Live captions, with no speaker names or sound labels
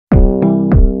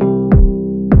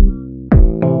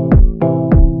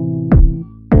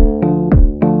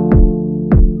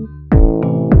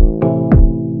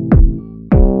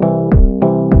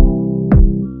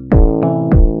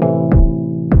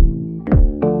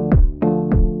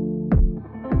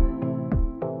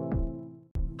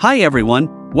Hi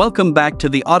everyone, welcome back to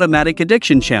the Automatic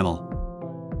Addiction channel.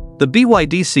 The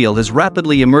BYD Seal has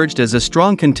rapidly emerged as a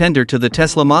strong contender to the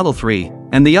Tesla Model 3,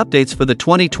 and the updates for the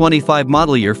 2025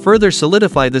 model year further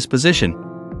solidify this position.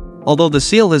 Although the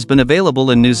Seal has been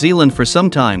available in New Zealand for some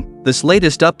time, this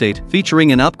latest update,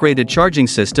 featuring an upgraded charging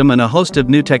system and a host of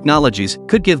new technologies,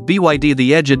 could give BYD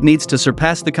the edge it needs to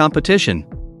surpass the competition.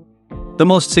 The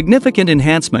most significant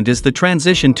enhancement is the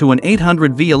transition to an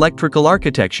 800V electrical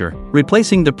architecture,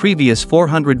 replacing the previous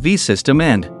 400V system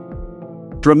and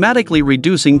dramatically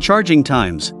reducing charging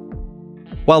times.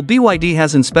 While BYD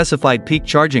hasn't specified peak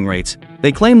charging rates,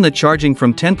 they claim that charging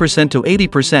from 10% to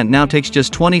 80% now takes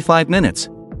just 25 minutes.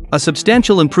 A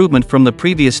substantial improvement from the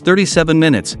previous 37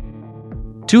 minutes.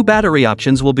 Two battery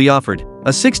options will be offered, a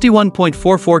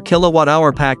 61.44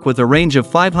 kWh pack with a range of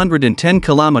 510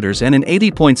 km and an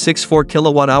 80.64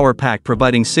 kWh pack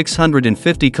providing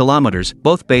 650 km,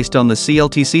 both based on the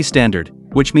CLTC standard,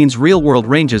 which means real-world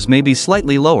ranges may be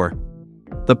slightly lower.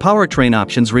 The powertrain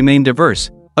options remain diverse,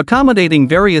 accommodating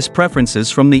various preferences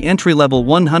from the entry-level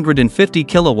 150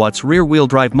 kW rear-wheel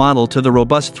drive model to the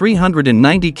robust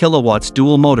 390 kW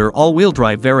dual-motor all-wheel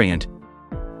drive variant.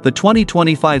 The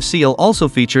 2025 Seal also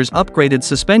features upgraded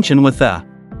suspension with the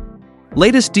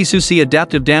latest DiSus-C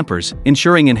adaptive dampers,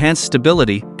 ensuring enhanced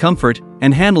stability, comfort,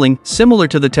 and handling, similar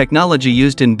to the technology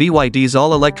used in BYD's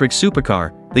all-electric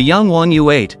supercar, the Yangwang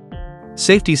U8.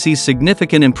 Safety sees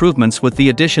significant improvements with the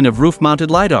addition of roof-mounted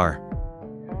LiDAR,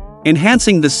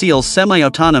 enhancing the Seal's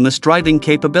semi-autonomous driving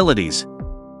capabilities.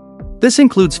 This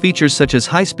includes features such as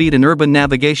high-speed and urban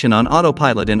navigation on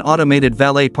autopilot and automated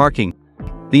valet parking.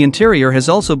 The interior has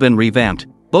also been revamped,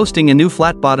 boasting a new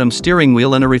flat-bottom steering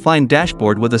wheel and a refined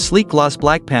dashboard with a sleek gloss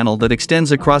black panel that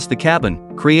extends across the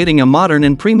cabin, creating a modern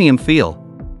and premium feel.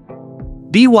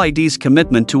 BYD's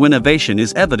commitment to innovation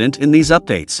is evident in these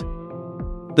updates.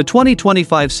 The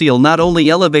 2025 Seal not only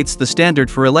elevates the standard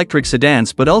for electric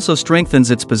sedans but also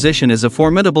strengthens its position as a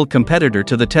formidable competitor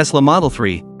to the Tesla Model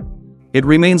 3. It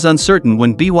remains uncertain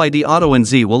when BYD Auto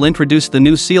NZ will introduce the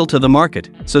new Seal to the market,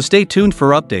 so stay tuned for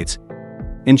updates.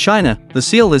 In China, the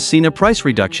Seal has seen a price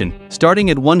reduction, starting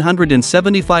at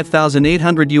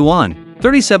 175,800 yuan,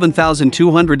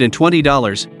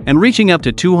 $37,220, and reaching up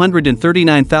to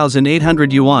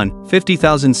 239,800 yuan,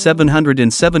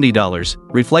 $50,770,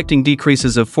 reflecting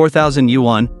decreases of 4,000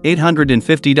 yuan,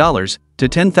 $850, to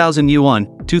 10,000 yuan,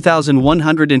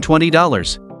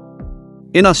 $2,120.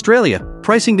 In Australia,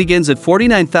 pricing begins at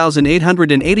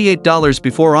 $49,888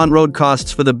 before on-road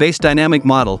costs for the base dynamic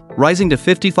model, rising to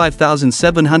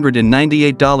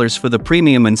 $55,798 for the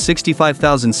premium and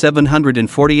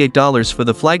 $65,748 for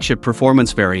the flagship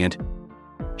performance variant.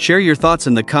 Share your thoughts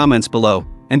in the comments below,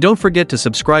 and don't forget to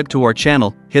subscribe to our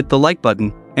channel, hit the like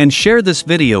button, and share this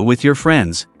video with your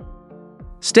friends.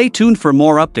 Stay tuned for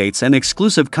more updates and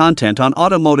exclusive content on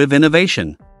automotive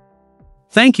innovation.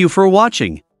 Thank you for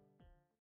watching.